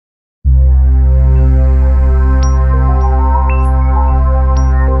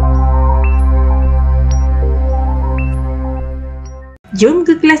Jom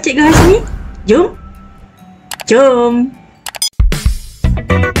ke kelas Cikgu Hasmi? Jom! Jom!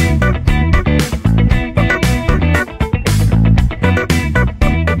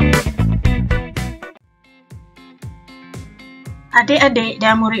 Adik-adik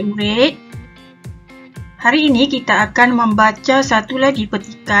dan murid-murid, hari ini kita akan membaca satu lagi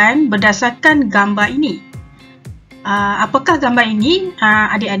petikan berdasarkan gambar ini. Apakah gambar ini,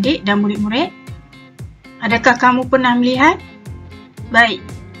 adik-adik dan murid-murid? Adakah kamu pernah melihat? Baik,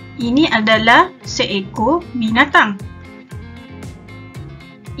 ini adalah seekor binatang.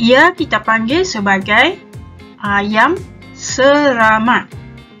 Ia kita panggil sebagai Ayam Serama.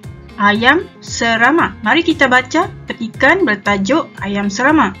 Ayam Serama. Mari kita baca petikan bertajuk Ayam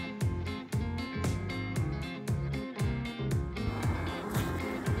Serama.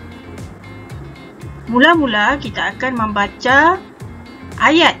 Mula-mula kita akan membaca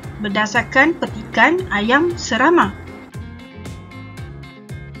ayat berdasarkan petikan Ayam Serama.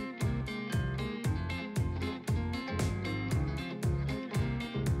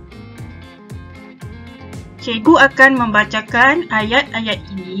 Cikgu akan membacakan ayat-ayat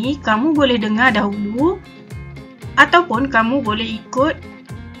ini. Kamu boleh dengar dahulu ataupun kamu boleh ikut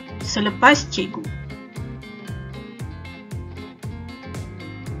selepas cikgu.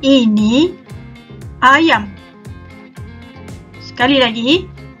 Ini ayam. Sekali lagi.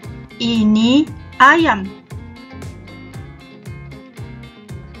 Ini ayam.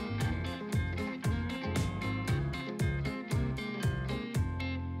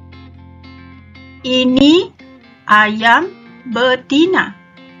 Ini ayam betina.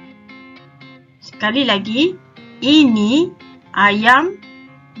 Sekali lagi. Ini ayam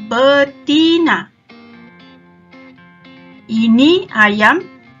betina. Ini ayam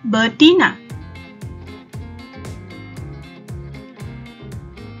betina.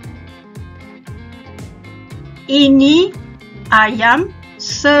 Ini ayam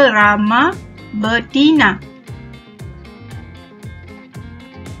serama betina.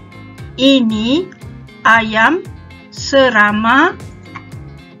 Ini ayam serama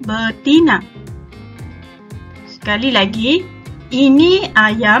betina. Sekali lagi, ini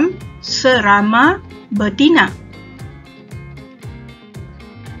ayam serama betina.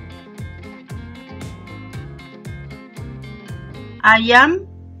 Ayam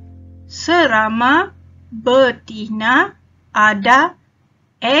serama betina ada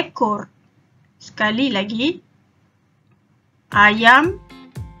ekor. Sekali lagi, ayam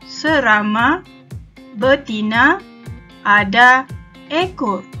serama betina ada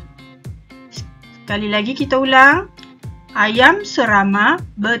ekor. Sekali lagi kita ulang. Ayam serama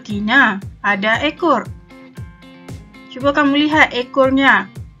betina ada ekor. Cuba kamu lihat ekornya.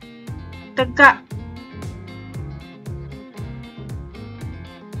 Tegak.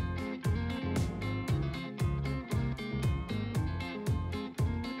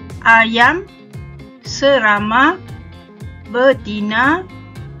 Ayam serama betina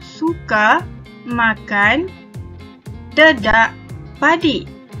suka makan dedak padi.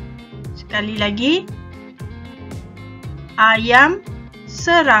 Sekali lagi. Ayam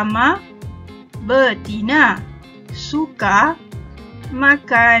serama betina suka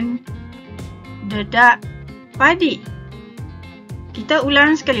makan dedak padi. Kita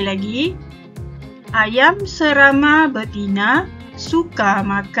ulang sekali lagi. Ayam serama betina suka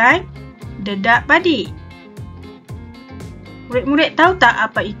makan dedak padi. Murid-murid tahu tak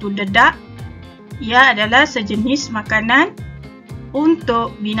apa itu dedak? Ia adalah sejenis makanan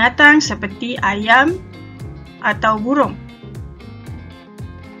untuk binatang seperti ayam atau burung.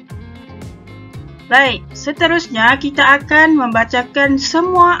 Baik, seterusnya kita akan membacakan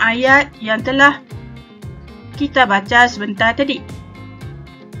semua ayat yang telah kita baca sebentar tadi.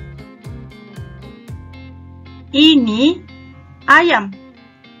 Ini ayam.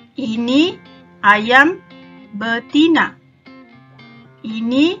 Ini ayam betina.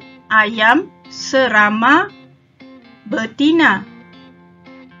 Ini ayam serama betina.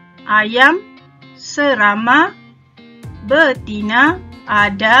 Ayam serama betina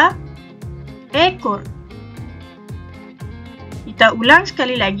ada ekor. Kita ulang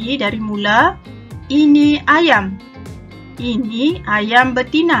sekali lagi dari mula. Ini ayam. Ini ayam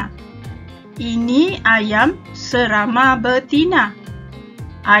betina. Ini ayam serama betina.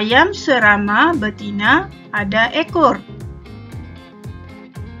 Ayam serama betina ada ekor.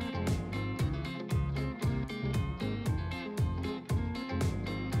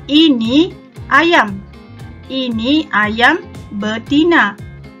 Ini ayam. Ini ayam betina.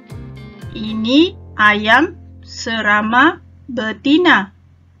 Ini ayam serama betina.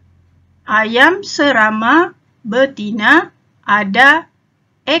 Ayam serama betina ada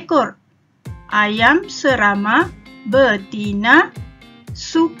ekor. Ayam serama betina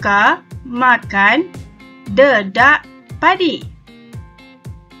suka makan dedak padi.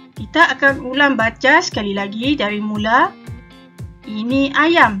 Kita akan ulang baca sekali lagi dari mula. Ini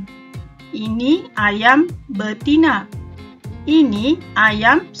ayam. Ini ayam betina. Ini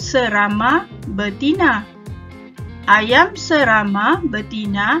ayam serama betina. Ayam serama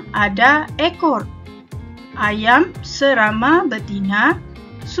betina ada ekor. Ayam serama betina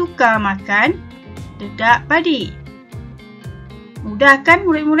suka makan dedak padi. Mudah kan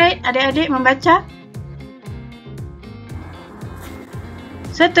murid-murid adik-adik membaca?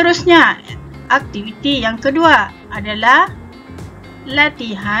 Seterusnya, aktiviti yang kedua adalah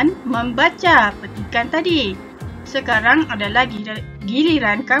latihan membaca petikan tadi. Sekarang adalah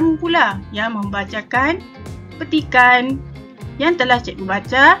giliran kamu pula yang membacakan petikan yang telah cikgu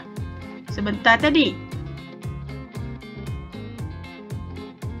baca sebentar tadi.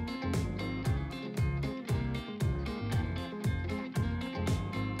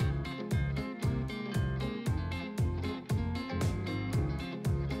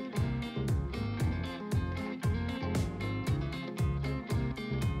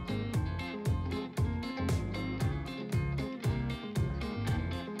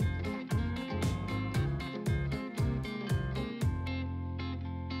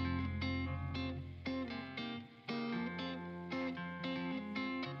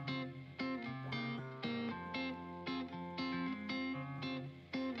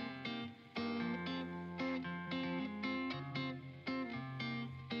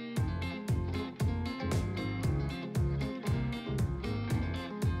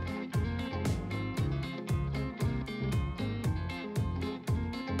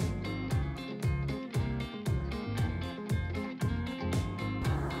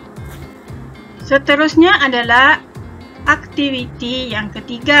 Seterusnya adalah aktiviti yang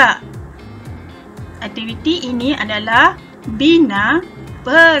ketiga. Aktiviti ini adalah bina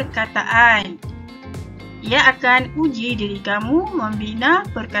perkataan. Ia akan uji diri kamu membina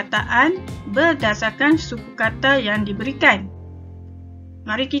perkataan berdasarkan suku kata yang diberikan.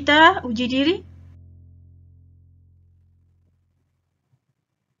 Mari kita uji diri.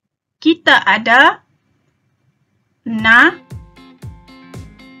 Kita ada na,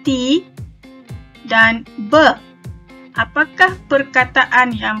 ti, dan be. Apakah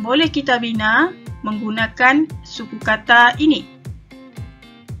perkataan yang boleh kita bina menggunakan suku kata ini?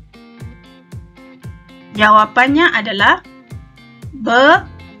 Jawapannya adalah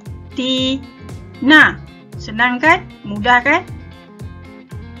betina. Senang kan? Mudah kan?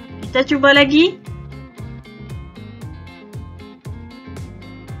 Kita cuba lagi.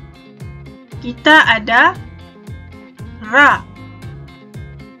 Kita ada ra,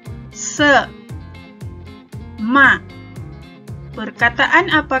 se, ma.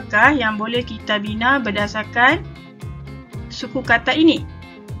 Perkataan apakah yang boleh kita bina berdasarkan suku kata ini?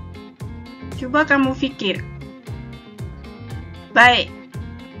 Cuba kamu fikir. Baik.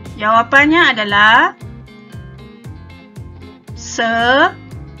 Jawapannya adalah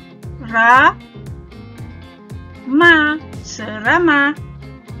serama. Serama.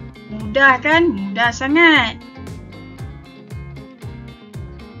 Mudah kan? Mudah sangat.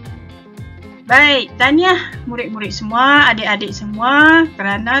 Baik, tahniah murid-murid semua, adik-adik semua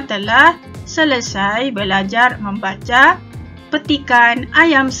kerana telah selesai belajar membaca petikan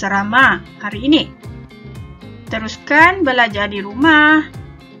Ayam Serama hari ini. Teruskan belajar di rumah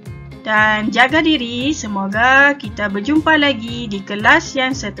dan jaga diri. Semoga kita berjumpa lagi di kelas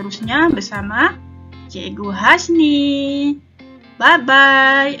yang seterusnya bersama Cikgu Hasni.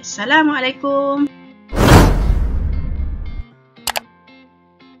 Bye-bye. Assalamualaikum.